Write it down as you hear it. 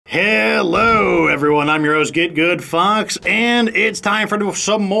Hello everyone, I'm your host Get Good Fox, and it's time for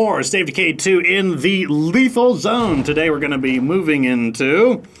some more State of Decay 2 in the lethal zone. Today we're going to be moving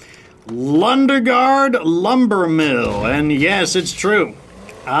into Lundegaard Lumber Mill, and yes, it's true.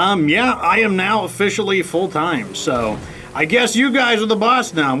 Yeah, I am now officially full-time, so I guess you guys are the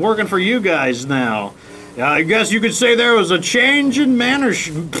boss now. I'm working for you guys now. I guess you could say there was a change in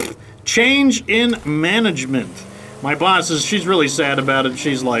management. My boss she's really sad about it.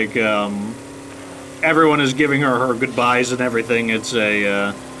 She's like, everyone is giving her goodbyes and everything. It's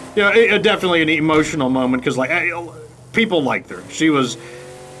definitely an emotional moment because people liked her. She was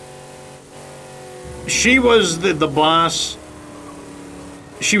the boss.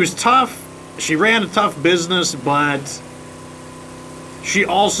 She was tough. She ran a tough business, but she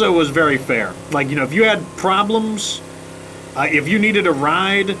also was very fair. Like, if you had problems, if you needed a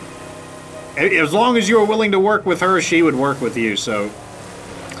ride, as long as you were willing to work with her, she would work with you. So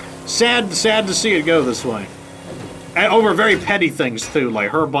sad to see it go this way. And over very petty things too,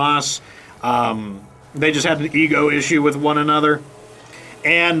 like her boss. They just had an ego issue with one another,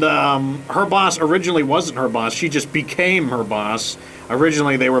 and her boss originally wasn't her boss. She just became her boss.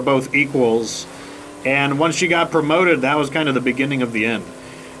 Originally, they were both equals, and once she got promoted, that was kind of the beginning of the end.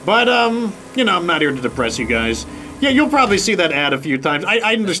 But I'm not here to depress you guys. Yeah, you'll probably see that ad a few times.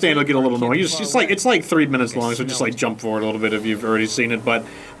 I understand it'll get a little annoying. It's like 3 minutes long, so just jump forward a little bit if you've already seen it. But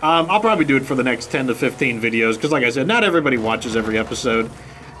I'll probably do it for the next 10 to 15 videos, because like I said, not everybody watches every episode.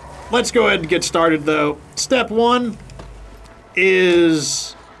 Let's go ahead and get started, though. Step 1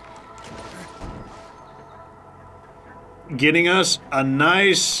 is getting us a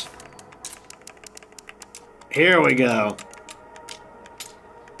nice... Here we go.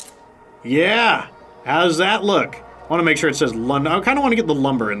 Yeah! How does that look? I want to make sure it says Lund. I kind of want to get the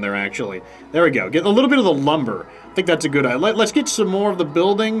lumber in there, actually. There we go. Get a little bit of the lumber. I think that's a good idea. Let's get some more of the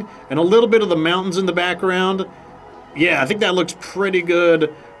building and a little bit of the mountains in the background. Yeah, I think that looks pretty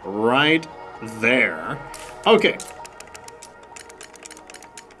good right there. Okay.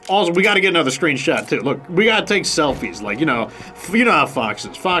 Also, we got to get another screenshot, too. Look, we got to take selfies. Like, you know how Fox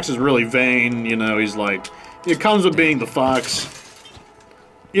is. Fox is really vain. He's like, it comes with being the Fox.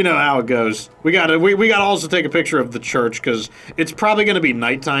 You know how it goes. We gotta also take a picture of the church, because it's probably gonna be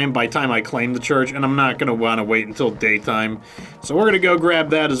nighttime by the time I claim the church, and I'm not gonna want to wait until daytime. So we're gonna go grab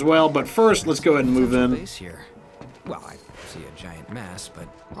that as well. But first, let's go ahead and move in. Base here. Well, I see a giant mass, but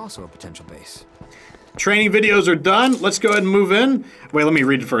also a potential base. Training videos are done. Let's go ahead and move in. Wait, let me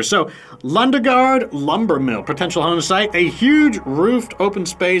read it first. So, Lundegaard Lumber Mill, potential home site, a huge roofed open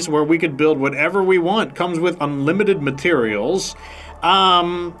space where we could build whatever we want. Comes with unlimited materials.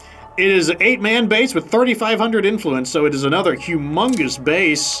 It is an 8-man base with 3,500 influence, so it is another humongous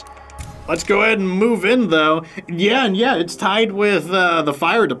base. Let's go ahead and move in, though. Yeah, it's tied with the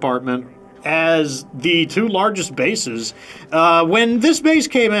fire department as the 2 largest bases. When this base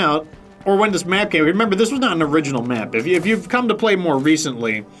came out, or when this map came out, remember, this was not an original map. If you've come to play more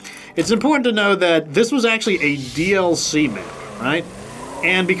recently, it's important to know that this was actually a DLC map, right?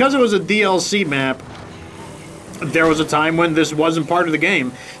 And because it was a DLC map, there was a time when this wasn't part of the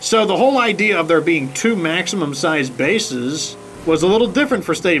game. So the whole idea of there being 2 maximum size bases was a little different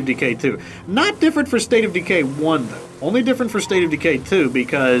for State of Decay 2. Not different for State of Decay 1, though. Only different for State of Decay 2,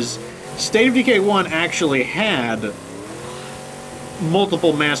 because State of Decay 1 actually had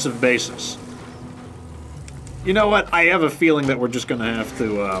multiple massive bases. You know what? I have a feeling that we're just going to have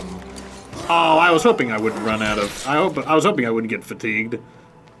to... Oh, I was hoping I wouldn't run out of... I was hoping I wouldn't get fatigued.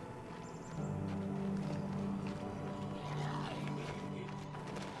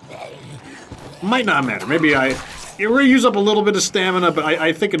 Might not matter. Maybe we're gonna use up a little bit of stamina, but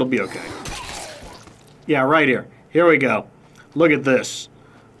I think it'll be okay. Yeah, right here. Here we go. Look at this.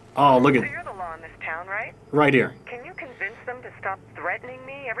 Oh, look at... So you're the law in this town, right? Right here. Can you convince them to stop threatening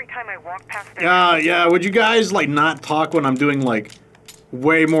me every time I walk past their house? Yeah, would you guys, not talk when I'm doing,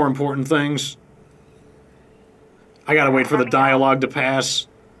 way more important things? I gotta wait for the dialogue to pass.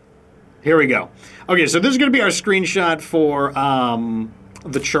 Here we go. Okay, so this is gonna be our screenshot for,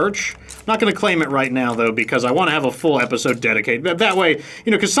 the church. I'm not going to claim it right now, though, because I want to have a full episode dedicated. That way,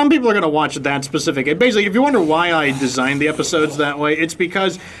 because some people are going to watch that specific... Basically, if you wonder why I designed the episodes that way, it's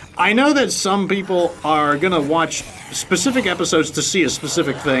because I know that some people are going to watch specific episodes to see a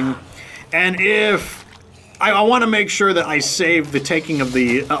specific thing, and if... I want to make sure that I save the taking of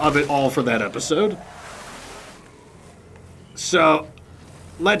it all for that episode. So,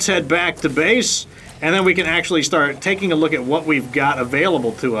 let's head back to base, and then we can actually start taking a look at what we've got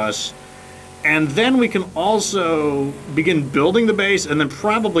available to us. And then we can also begin building the base, and then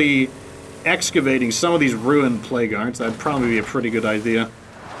probably excavating some of these ruined plague arts. That'd probably be a pretty good idea.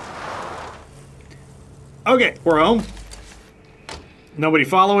 Okay, we're home. Nobody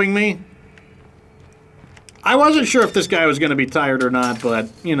following me. I wasn't sure if this guy was going to be tired or not, but,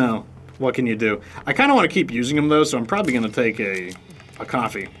 you know, what can you do? I kind of want to keep using him, though, so I'm probably going to take a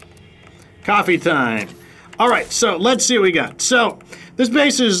coffee. Coffee time. All right, so let's see what we got. So this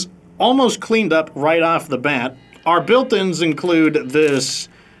base is almost cleaned up right off the bat. Our built-ins include this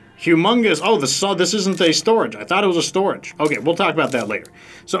humongous... Oh, this isn't a storage. I thought it was a storage. Okay, we'll talk about that later.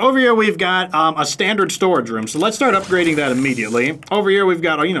 So over here we've got a standard storage room. So let's start upgrading that immediately. Over here we've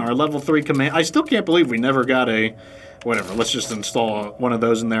got, you know, our level 3 command. I still can't believe we never got a... Whatever, let's just install one of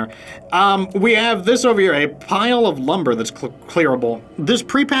those in there. We have this over here, a pile of lumber that's clearable. This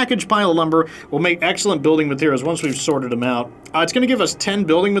prepackaged pile of lumber will make excellent building materials once we've sorted them out. It's going to give us 10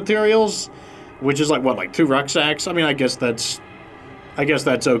 building materials, which is like, what, like 2 rucksacks? I mean, I guess that's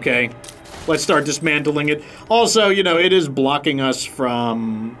okay. Let's start dismantling it. Also, you know, it is blocking us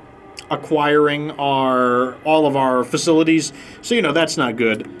from acquiring all of our facilities, so, you know, that's not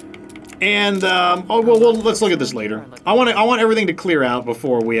good. And, oh, well, let's look at this later. I want everything to clear out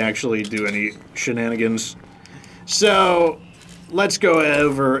before we actually do any shenanigans. So, let's go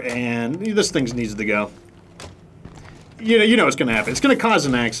over and... This thing needs to go. You know what's going to happen. It's going to cause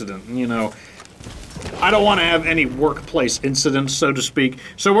an accident, you know. I don't want to have any workplace incidents, so to speak.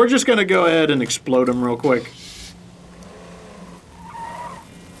 So we're just going to go ahead and explode them real quick.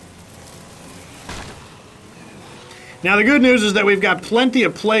 Now, the good news is that we've got plenty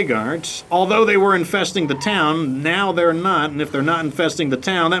of plague guards. Although they were infesting the town, now they're not. And if they're not infesting the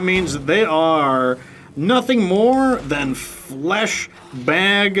town, that means that they are nothing more than flesh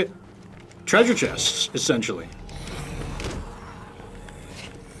bag treasure chests, essentially.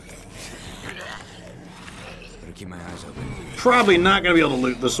 Better keep my eyes open. Probably not going to be able to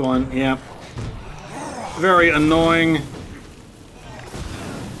loot this one. Yeah. Very annoying.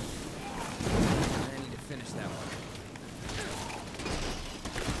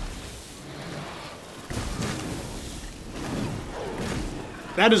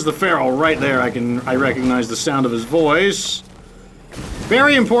 That is the feral right there. I recognize the sound of his voice.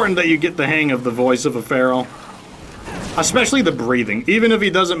 Very important that you get the hang of the voice of a feral. Especially the breathing. Even if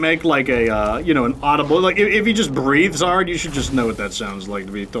he doesn't make like a, you know, an audible... Like, if he just breathes hard, you should just know what that sounds like,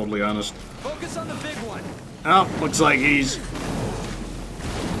 to be totally honest. Focus on the big one. Oh, looks like he's...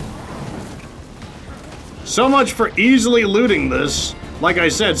 So much for easily looting this. Like I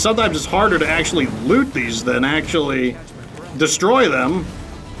said, sometimes it's harder to actually loot these than actually destroy them.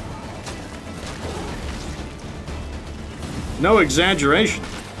 No exaggeration.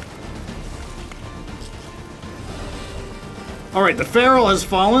 All right, the feral has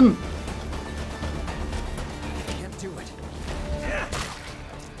fallen. Can't do it.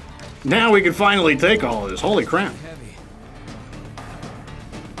 Now we can finally take all of this. Holy crap. Heavy.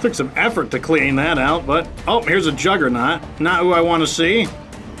 Took some effort to clean that out, but... Oh, here's a juggernaut. Not who I want to see.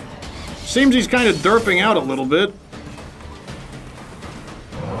 Seems he's kind of derping out a little bit.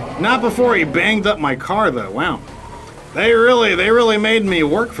 Not before he banged up my car, though. Wow. They really made me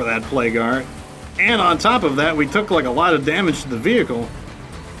work for that plague guard. And on top of that, we took like a lot of damage to the vehicle.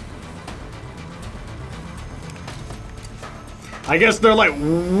 I guess they're like,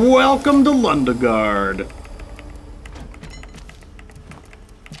 welcome to Lundegaard.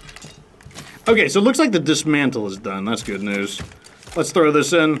 Okay, so it looks like the dismantle is done. That's good news. Let's throw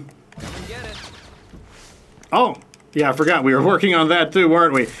this in. Oh, yeah, I forgot. We were working on that too,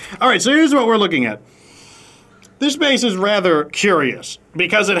 weren't we? All right, so here's what we're looking at. This base is rather curious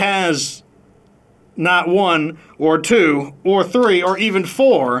because it has not 1 or 2 or 3 or even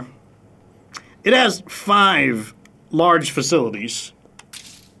 4. It has 5 large facilities.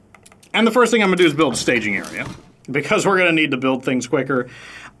 And the first thing I'm going to do is build a staging area because we're going to need to build things quicker.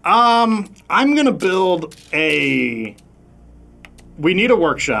 I'm going to build a... We need a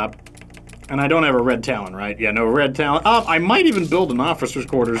workshop. And I don't have a red talon, right? Yeah, no red talon. I might even build an officer's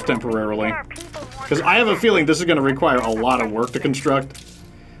quarters temporarily. Because I have a feeling this is going to require a lot of work to construct.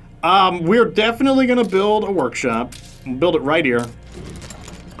 We're definitely going to build a workshop. We'll build it right here.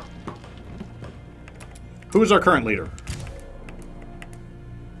 Who's our current leader?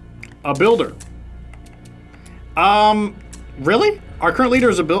 A builder. Really? Our current leader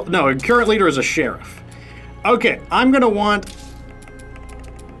is a builder? No, our current leader is a sheriff. Okay, I'm going to want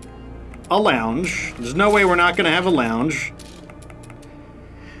a lounge. There's no way we're not going to have a lounge.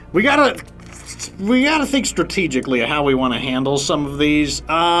 We gotta think strategically of how we want to handle some of these.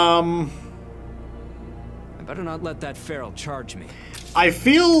 I better not let that feral charge me. I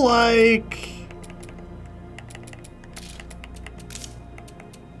feel like...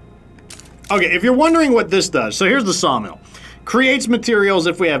 Okay, if you're wondering what this does, so here's the sawmill. Creates materials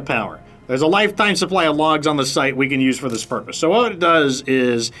if we have power. There's a lifetime supply of logs on the site we can use for this purpose. So what it does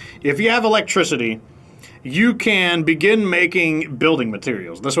is, if you have electricity, you can begin making building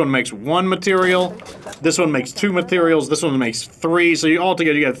materials. This one makes 1 material, this one makes 2 materials, this one makes 3, so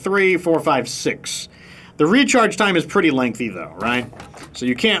altogether you get 3, 4, 5, 6. The recharge time is pretty lengthy though, right? So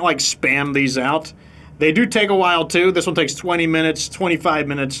you can't like spam these out. They do take a while too. This one takes 20 minutes, 25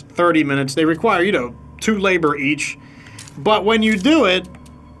 minutes, 30 minutes. They require, you know, 2 labor each. But when you do it,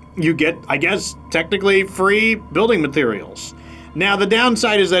 you get, I guess, technically free building materials. Now, the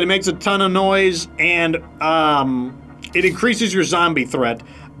downside is that it makes a ton of noise, and it increases your zombie threat,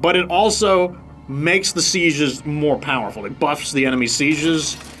 but it also makes the sieges more powerful. It buffs the enemy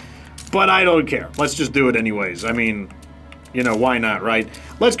sieges, but I don't care. Let's just do it anyways. I mean, you know, why not, right?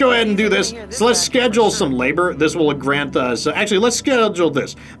 Let's go ahead and do this. So let's schedule some labor. This will grant us... actually, let's schedule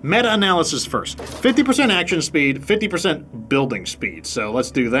this. Meta-analysis first. 50% action speed, 50% building speed. So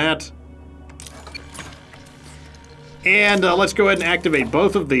let's do that. And let's go ahead and activate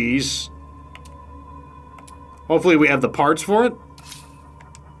both of these. Hopefully we have the parts for it.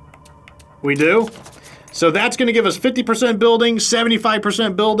 We do. So that's going to give us 50% building,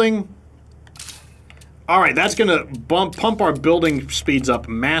 75% building. Alright, that's going to pump our building speeds up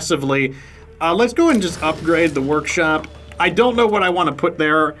massively. Let's go and just upgrade the workshop. I don't know what I want to put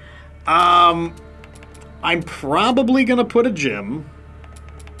there. I'm probably going to put a gym.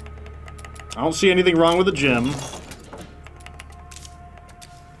 I don't see anything wrong with a gym.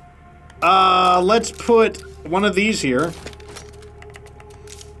 Let's put one of these here.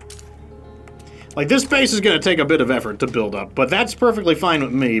 Like, this base is going to take a bit of effort to build up, but that's perfectly fine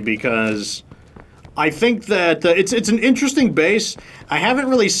with me because I think that it's an interesting base. I haven't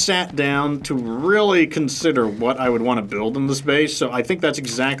really sat down to really consider what I would want to build in this base, so I think that's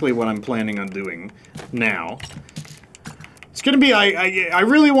exactly what I'm planning on doing now. It's going to be, I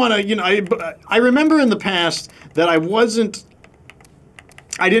really want to, you know, I remember in the past that I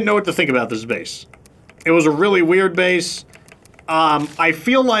didn't know what to think about this base. It was a really weird base. I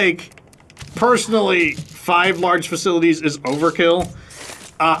feel like, personally, 5 large facilities is overkill.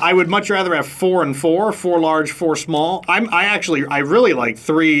 I would much rather have 4 and 4, 4 large, 4 small. I really like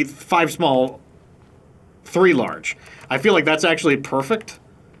 5 small, 3 large. I feel like that's actually perfect.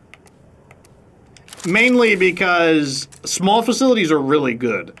 Mainly because small facilities are really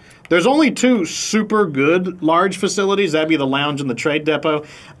good. There's only 2 super good large facilities. That'd be the lounge and the trade depot.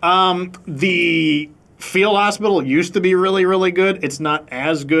 The field hospital used to be really, really good. It's not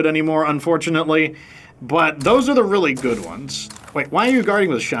as good anymore, unfortunately. But those are the really good ones. Wait, why are you guarding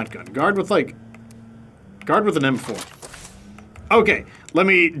with a shotgun? Guard with an M4. Okay,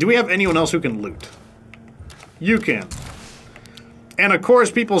 do we have anyone else who can loot? You can. And of course,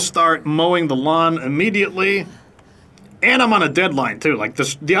 people start mowing the lawn immediately. And I'm on a deadline, too. Like,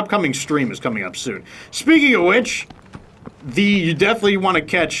 the upcoming stream is coming up soon. Speaking of which, you definitely want to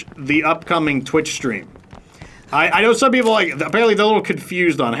catch the upcoming Twitch stream. I know some people, apparently they're a little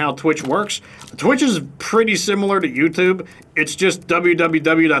confused on how Twitch works. Twitch is pretty similar to YouTube. It's just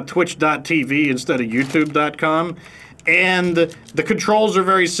www.twitch.tv instead of youtube.com. And the controls are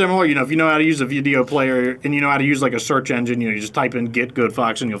very similar. You know, if you know how to use a video player and you know how to use, like, a search engine, you just type in Get Good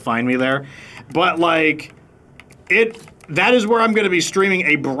Fox and you'll find me there. But, like, that is where I'm going to be streaming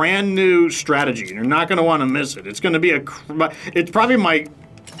a brand new strategy. You're not going to want to miss it. It's going to be it's going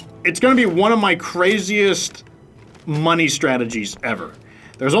to be one of my craziest money strategies ever.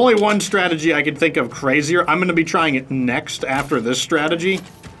 There's only one strategy I can think of crazier. I'm going to be trying it next after this strategy.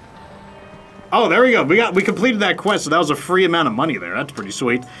 Oh, there we go. We completed that quest, so that was a free amount of money there. That's pretty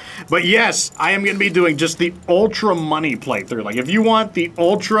sweet. But yes, I am going to be doing just the ultra money playthrough. Like, if you want the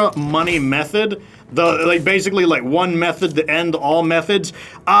ultra money method, basically one method to end all methods,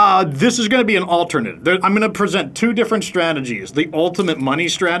 this is going to be an alternate. I'm going to present 2 different strategies. The ultimate money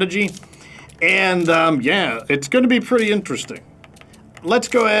strategy, and yeah, it's going to be pretty interesting. Let's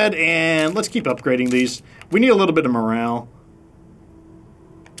go ahead and let's keep upgrading these. We need a little bit of morale.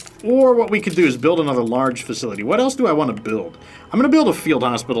 Or what we could do is build another large facility. What else do I want to build? I'm going to build a field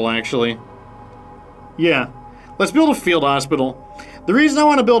hospital, actually. Yeah, let's build a field hospital. The reason I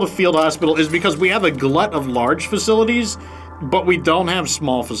want to build a field hospital is because we have a glut of large facilities, but we don't have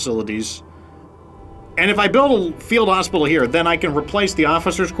small facilities. And if I build a field hospital here, then I can replace the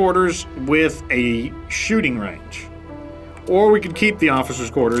officers' quarters with a shooting range. Or we could keep the officers'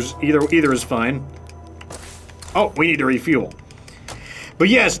 quarters. Either is fine. Oh, we need to refuel. But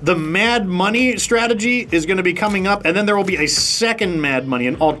yes, the Mad Money strategy is going to be coming up, and then there will be a second Mad Money,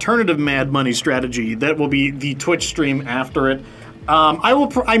 an alternative Mad Money strategy that will be the Twitch stream after it.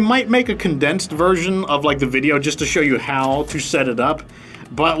 I might make a condensed version of the video just to show you how to set it up.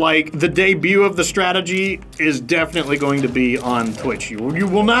 But, like, the debut of the strategy is definitely going to be on Twitch. You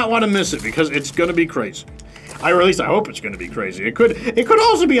will not want to miss it because it's going to be crazy. Or at least I hope it's going to be crazy. It could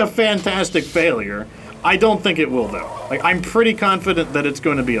also be a fantastic failure. I don't think it will, though. Like, I'm pretty confident that it's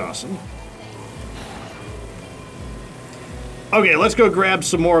going to be awesome. Okay, let's go grab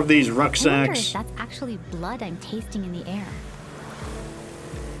some more of these rucksacks. I wonder if that's actually blood I'm tasting in the air.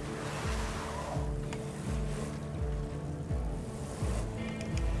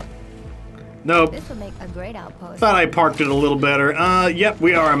 Nope. This would make a great outpost. Thought I parked it a little better. Yep,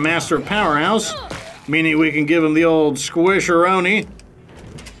 we are a master powerhouse, meaning we can give him the old squisheroni.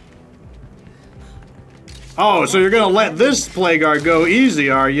 Oh, so you're gonna let this Plagueard go easy,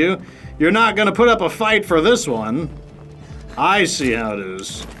 are you? You're not gonna put up a fight for this one. I see how it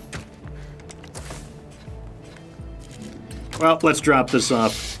is. Well, let's drop this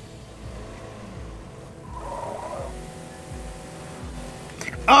off.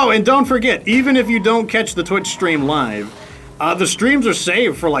 Oh, and don't forget, even if you don't catch the Twitch stream live, the streams are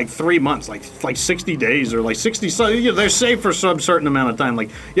saved for like 3 months, like 60 days or like 60. So yeah, they're saved for some certain amount of time. Like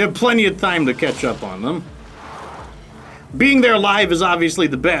you have plenty of time to catch up on them. Being there live is obviously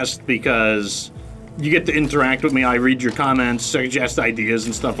the best because you get to interact with me. I read your comments, suggest ideas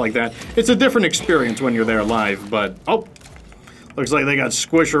and stuff like that. It's a different experience when you're there live. But oh, looks like they got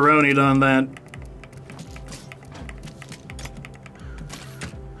squisheronied on that.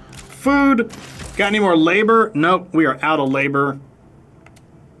 Food. Got any more labor? Nope, we are out of labor.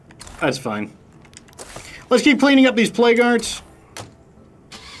 That's fine. Let's keep cleaning up these Plagueards.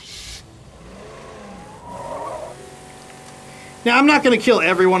 Now, I'm not going to kill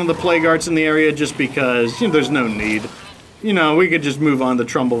every one of the Plagueards in the area just because, you know, there's no need. You know, we could just move on to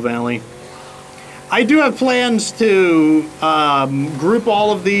Trumbull Valley. I do have plans to group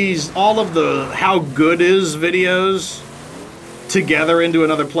all of the How Good Is videos together into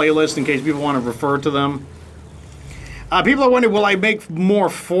another playlist in case people want to refer to them. People are wondering, will I make more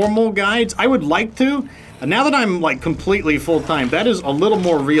formal guides? I would like to. And now that I'm like completely full-time, that is a little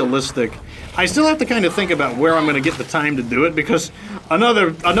more realistic. I still have to kind of think about where I'm going to get the time to do it because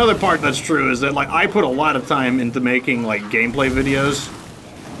another part that's true is that like I put a lot of time into making like gameplay videos.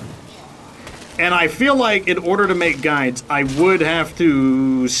 And I feel like in order to make guides, I would have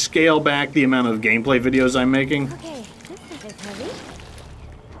to scale back the amount of gameplay videos I'm making. Okay, this is heavy.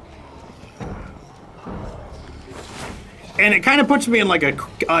 And it kind of puts me in like a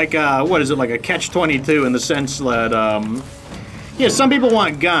what is it, like a catch-22 in the sense that yeah, some people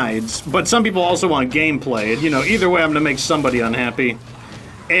want guides, but some people also want gameplay. And, you know, either way, I'm gonna make somebody unhappy.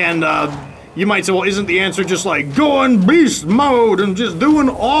 And you might say, well, isn't the answer just like going beast mode and just doing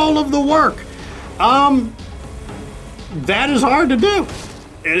all of the work? That is hard to do.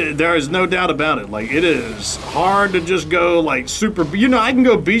 There is no doubt about it. Like, it is hard to just go like super. You know, I can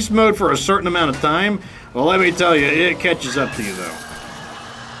go beast mode for a certain amount of time. Well, let me tell you, it catches up to you, though.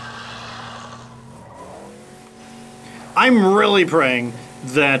 I'm really praying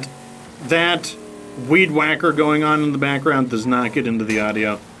that that weed whacker going on in the background does not get into the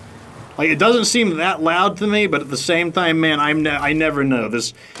audio. Like, it doesn't seem that loud to me, but at the same time, man, I never know.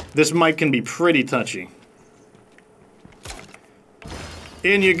 This mic can be pretty touchy.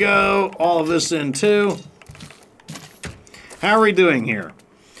 In you go. All of this in, too. How are we doing here?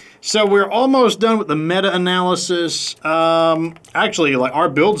 So we're almost done with the meta-analysis. Actually, like, our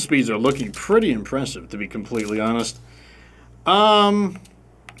build speeds are looking pretty impressive, to be completely honest.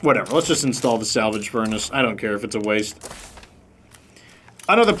 Whatever. Let's just install the salvage furnace. I don't care if it's a waste.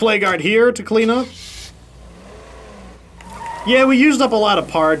 Another Plagueard here to clean up. Yeah, we used up a lot of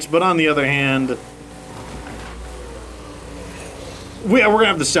parts, but on the other hand, we're gonna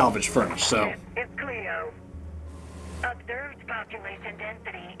have the salvage furnace, so. It's Cleo. Observed population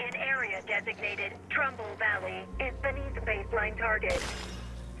density in area designated Trumbull Valley is beneath baseline target.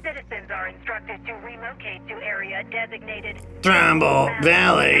 Citizens are instructed to relocate to area designated Trumbull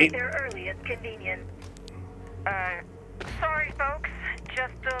Valley at their earliest convenience. Sorry folks,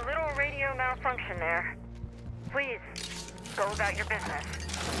 just a little radio malfunction there. Please, go about your business.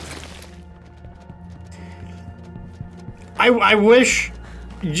 I wish,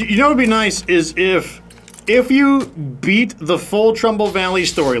 you know what would be nice is if you beat the full Trumbull Valley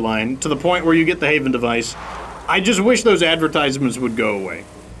storyline to the point where you get the Haven device, I just wish those advertisements would go away.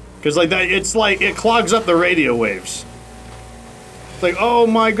 Because like that, it's like, it clogs up the radio waves. It's like, oh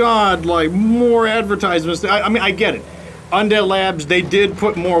my god, like more advertisements. I mean, I get it. Undead Labs, they did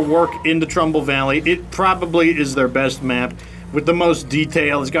put more work into Trumbull Valley. It probably is their best map with the most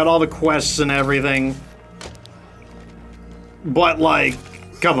detail. It's got all the quests and everything. But, like,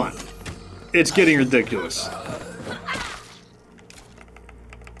 come on. It's getting ridiculous.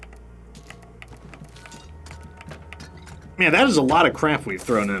 Man, that is a lot of crap we've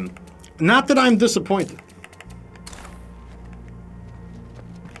thrown in. Not that I'm disappointed.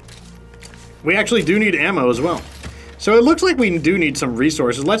 We actually do need ammo as well. So it looks like we do need some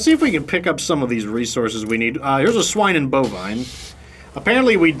resources. Let's see if we can pick up some of these resources we need. Here's a swine and bovine.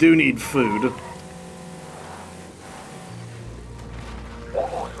 Apparently we do need food.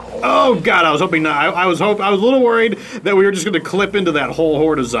 Oh god, I was hoping not. I was a little worried that we were just going to clip into that whole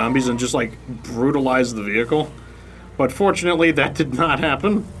horde of zombies and just like brutalize the vehicle. But fortunately that did not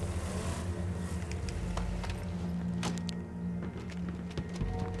happen.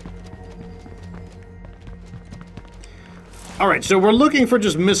 Alright, so we're looking for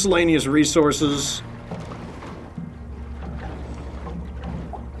just miscellaneous resources.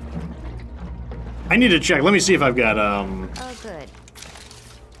 I need to check. Let me see if I've got, Oh, good.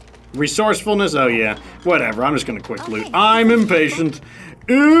 resourcefulness? Oh, yeah. Whatever. I'm just gonna quick loot. I'm impatient.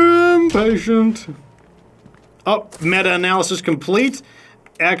 Impatient. Oh, meta-analysis complete.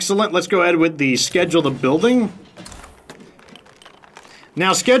 Excellent. Let's go ahead with the schedule the building.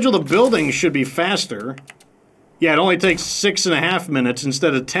 Now, schedule the building should be faster. Yeah, it only takes 6.5 minutes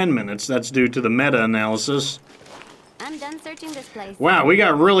instead of 10 minutes. That's due to the meta-analysis. I'm done searching this place. Wow, we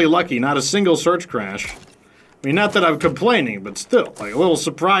got really lucky. Not a single search crash. I mean, not that I'm complaining, but still, like, a little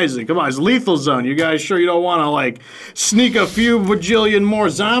surprising. Come on, it's lethal zone. You guys sure you don't want to, like, sneak a few bajillion more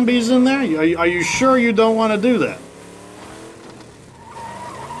zombies in there? Are you sure you don't want to do that?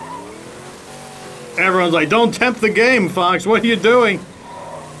 Everyone's like, don't tempt the game, Fox. What are you doing?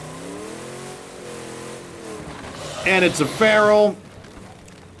 And it's a feral.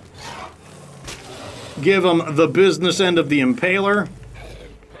 Give him the business end of the impaler.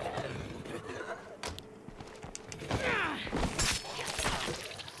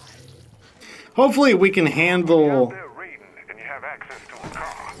 Hopefully we can handle... They're raiding and you have access to a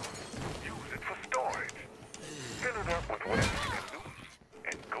car. Use it for storage. Fill it up with whatever you can lose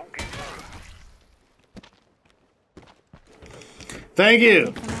and go get some. Thank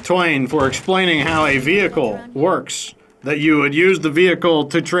you, Twain, for explaining how a vehicle works. That you would use the vehicle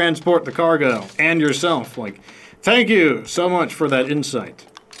to transport the cargo and yourself. Like, thank you so much for that insight.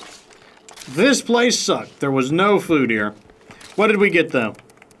 This place sucked. There was no food here. What did we get, though?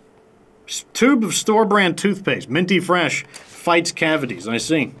 Tube of store-brand toothpaste. Minty fresh. Fights cavities. I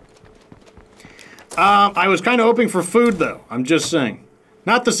see. I was kind of hoping for food, though. I'm just saying.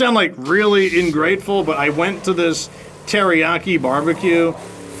 Not to sound, like, really ingrateful, but I went to this teriyaki barbecue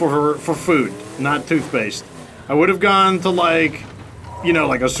for food, not toothpaste. I would have gone to, like, you know,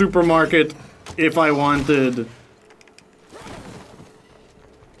 like a supermarket if I wanted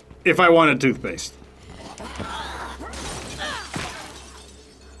toothpaste.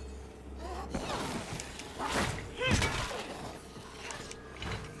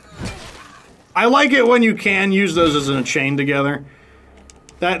 I like it when you can use those as in a chain together.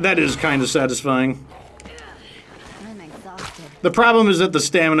 That is kind of satisfying. I'm exhausted. The problem is that the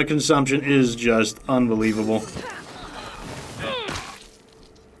stamina consumption is just unbelievable.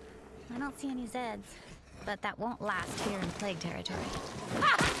 I don't see any Zeds, but that won't last here in Plague territory.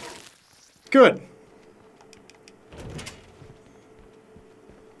 Good.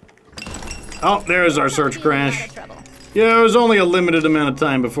 Oh, there's our search crash. Yeah, it was only a limited amount of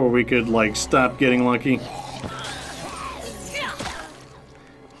time before we could, like, stop getting lucky.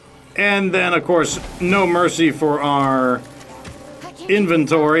 And then, of course, no mercy for our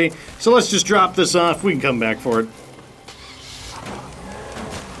inventory. So let's just drop this off. We can come back for it.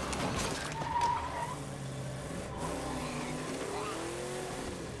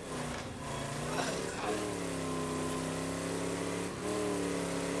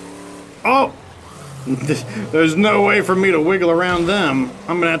 Oh! There's no way for me to wiggle around them.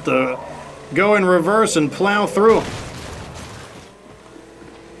 I'm gonna have to go in reverse and plow through them.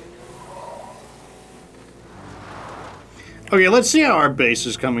 Okay, let's see how our base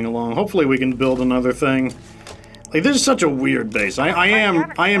is coming along. Hopefully we can build another thing. Like, this is such a weird base. I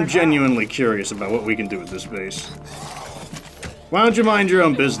am genuinely curious about what we can do with this base. Why don't you mind your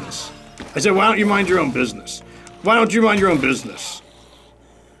own business? I said, why don't you mind your own business? Why don't you mind your own business?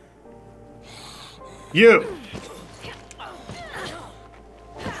 You!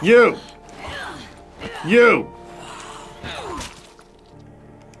 You! You!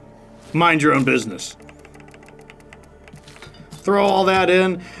 Mind your own business. Throw all that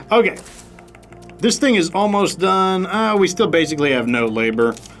in. Okay. This thing is almost done. We still basically have no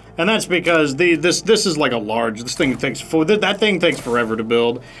labor. And that's because this is like a large... This thing takes... That thing takes forever to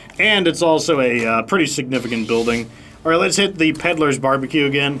build. And it's also a pretty significant building. Alright, let's hit the Peddler's Barbecue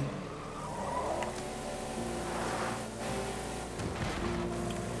again.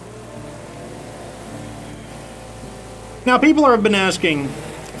 Now, people have been asking,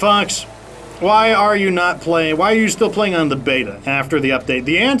 Fox, why are you still playing on the beta after the update?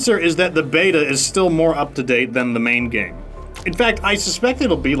 The answer is that the beta is still more up to date than the main game. In fact, I suspect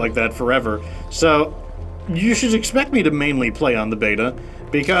it'll be like that forever. So, you should expect me to mainly play on the beta,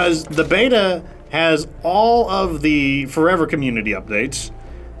 because the beta has all of the Forever community updates,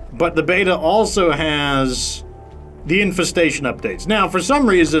 but the beta also has the infestation updates. Now, for some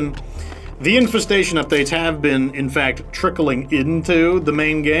reason, the infestation updates have been, in fact, trickling into the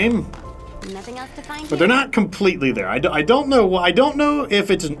main game. Nothing else to find But they're not completely there. I don't know. I don't know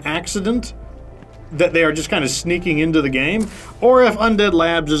if it's an accident that they are just kind of sneaking into the game, or if Undead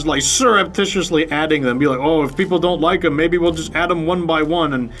Labs is like surreptitiously adding them. Be like, oh, if people don't like them, maybe we'll just add them one by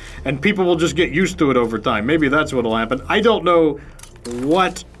one, and people will just get used to it over time. Maybe that's what'll happen. I don't know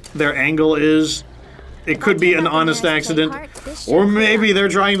what their angle is. It could be an honest accident, or maybe they're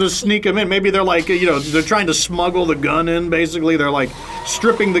trying to sneak them in. Maybe they're like, you know, they're trying to smuggle the gun in, basically. They're like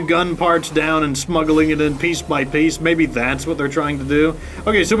stripping the gun parts down and smuggling it in piece by piece. Maybe that's what they're trying to do.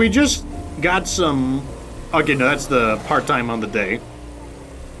 Okay, so we just got some... Okay, no, that's the part-time on the day.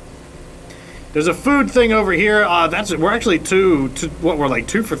 There's a food thing over here. We're actually we're like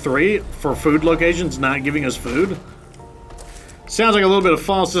 2 for 3 for food locations not giving us food. Sounds like a little bit of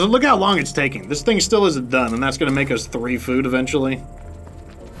false. So look how long it's taking. This thing still isn't done, and that's going to make us 3 food eventually.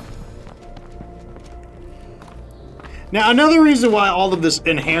 Now, another reason why all of this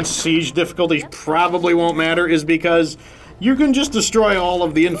enhanced siege difficulty probably won't matter is because you can just destroy all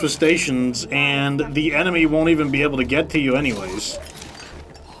of the infestations, and the enemy won't even be able to get to you anyways.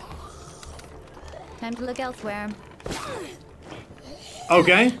 Time to look elsewhere.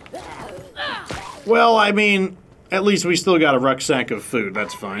 Okay. Well, I mean... At least we still got a rucksack of food.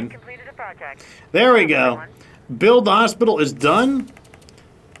 That's fine. Completed a project. There we go. Build the hospital is done.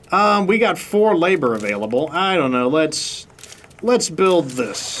 We got 4 labor available. I don't know. Let's build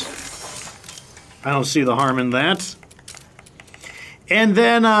this. I don't see the harm in that. And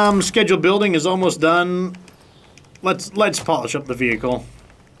then scheduled building is almost done. Let's polish up the vehicle.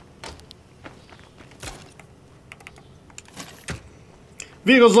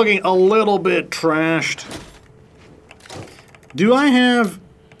 Vehicle's looking a little bit trashed. Do I have...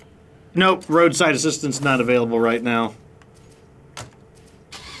 Nope, roadside assistance not available right now.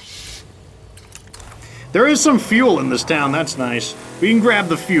 There is some fuel in this town, that's nice. We can grab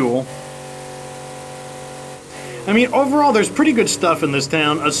the fuel. I mean, overall, there's pretty good stuff in this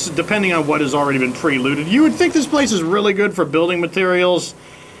town, depending on what has already been pre-looted. You would think this place is really good for building materials.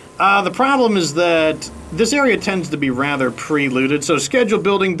 The problem is that this area tends to be rather pre-looted, so scheduled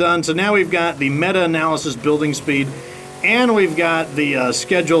building done. So now we've got the meta-analysis building speed, and we've got the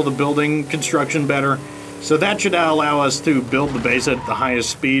schedule the building construction better. So that should allow us to build the base at the highest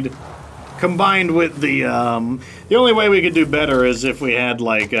speed. Combined with the only way we could do better is if we had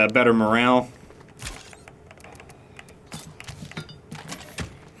like better morale.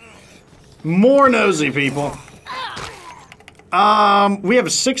 More nosy people. We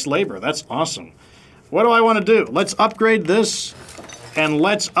have 6 labor. That's awesome. What do I want to do? Let's upgrade this, and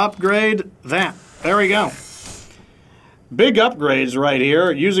let's upgrade that. There we go. Big upgrades right here.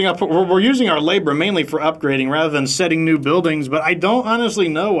 We're using our labor mainly for upgrading rather than setting new buildings, but I don't honestly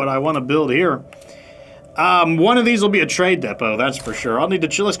know what I want to build here. One of these will be a trade depot, that's for sure. I'll need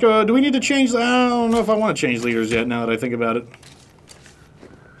to let's go. Do we need to change? I don't know if I want to change leaders yet now that I think about it.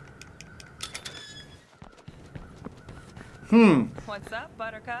 What's up,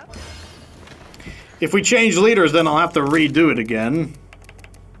 Buttercup? If we change leaders, then I'll have to redo it again.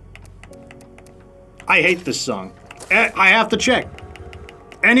 I hate this song. I have to check.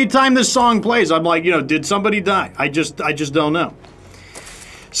 Anytime this song plays, I'm like, you know, did somebody die? I just don't know.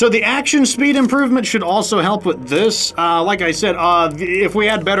 So the action speed improvement should also help with this. Like I said, if we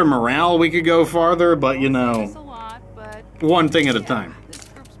had better morale, we could go farther, but you know, It's a lot, but one thing at a time. this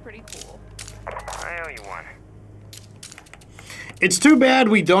group's pretty cool. I owe you one. It's too bad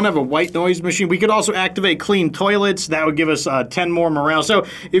we don't have a white noise machine. We could also activate clean toilets. That would give us 10 more morale. So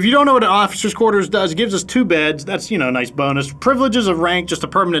if you don't know what an officer's quarters does, it gives us 2 beds. That's, you know, a nice bonus. Privileges of rank, just a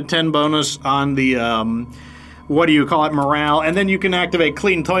permanent 10 bonus on the, what do you call it, morale. And then you can activate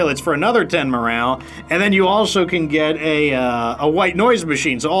clean toilets for another 10 morale. And then you also can get a white noise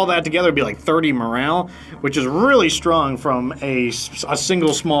machine. So all that together would be like 30 morale, which is really strong from a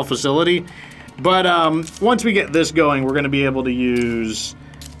single small facility. But once we get this going, we're going to be able to use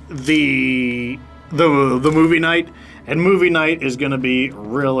the movie night, and movie night is going to be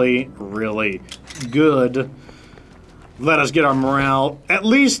really, really good. Let us get our morale at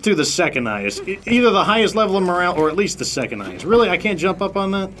least to the second highest, either the highest level of morale or at least the second highest. Really, I can't jump up on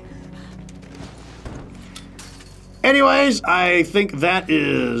that. Anyways, I think that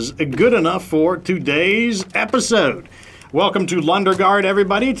is good enough for today's episode. Welcome to Lundegaard,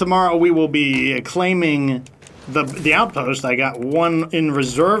 everybody. Tomorrow we will be claiming the outpost. I got one in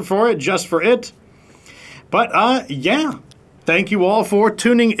reserve for it, just for it. But, yeah. Thank you all for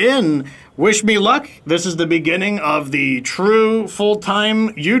tuning in. Wish me luck. This is the beginning of the true full-time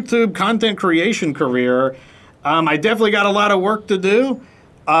YouTube content creation career. I definitely got a lot of work to do.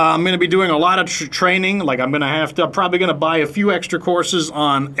 I'm going to be doing a lot of training. Like, I'm probably going to buy a few extra courses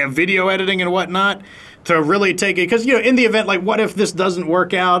on video editing and whatnot to really take it. Because, you know, in the event, like, what if this doesn't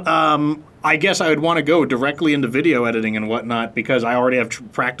work out? I guess I would want to go directly into video editing and whatnot because I already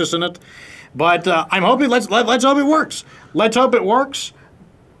have practice in it. But I'm hoping, let's hope it works. Let's hope it works.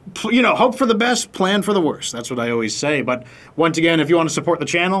 You know, hope for the best, plan for the worst. That's what I always say. But once again, if you want to support the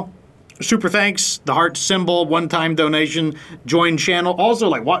channel, super thanks. The heart symbol, one-time donation, join channel. Also,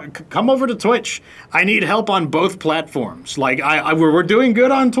 like, come over to Twitch. I need help on both platforms. Like, we're doing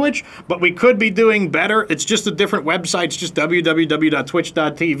good on Twitch, but we could be doing better. It's just a different website. It's just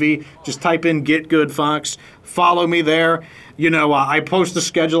www.twitch.tv. Just type in Get Good Fox. Follow me there. You know, I post the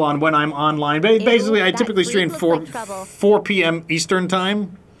schedule on when I'm online. Basically, I typically stream 4 p.m. Eastern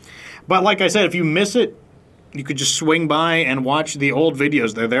time. But like I said, if you miss it, you could just swing by and watch the old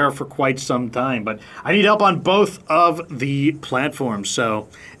videos. They're there for quite some time. But I need help on both of the platforms. So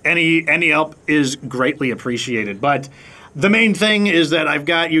any help is greatly appreciated. But the main thing is that I've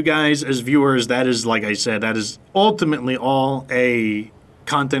got you guys as viewers. That is, like I said, that is ultimately all a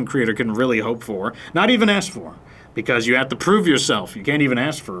content creator can really hope for. Not even ask for. Because you have to prove yourself. You can't even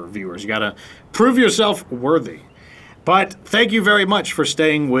ask for viewers. You got to prove yourself worthy. But thank you very much for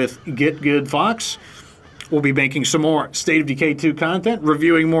staying with Get Good Fox. We'll be making some more State of Decay 2 content,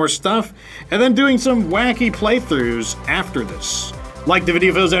 reviewing more stuff, and then doing some wacky playthroughs after this. Like the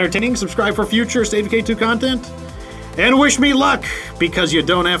video if it was entertaining, subscribe for future State of Decay 2 content, and wish me luck, because you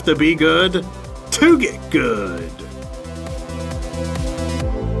don't have to be good to get good.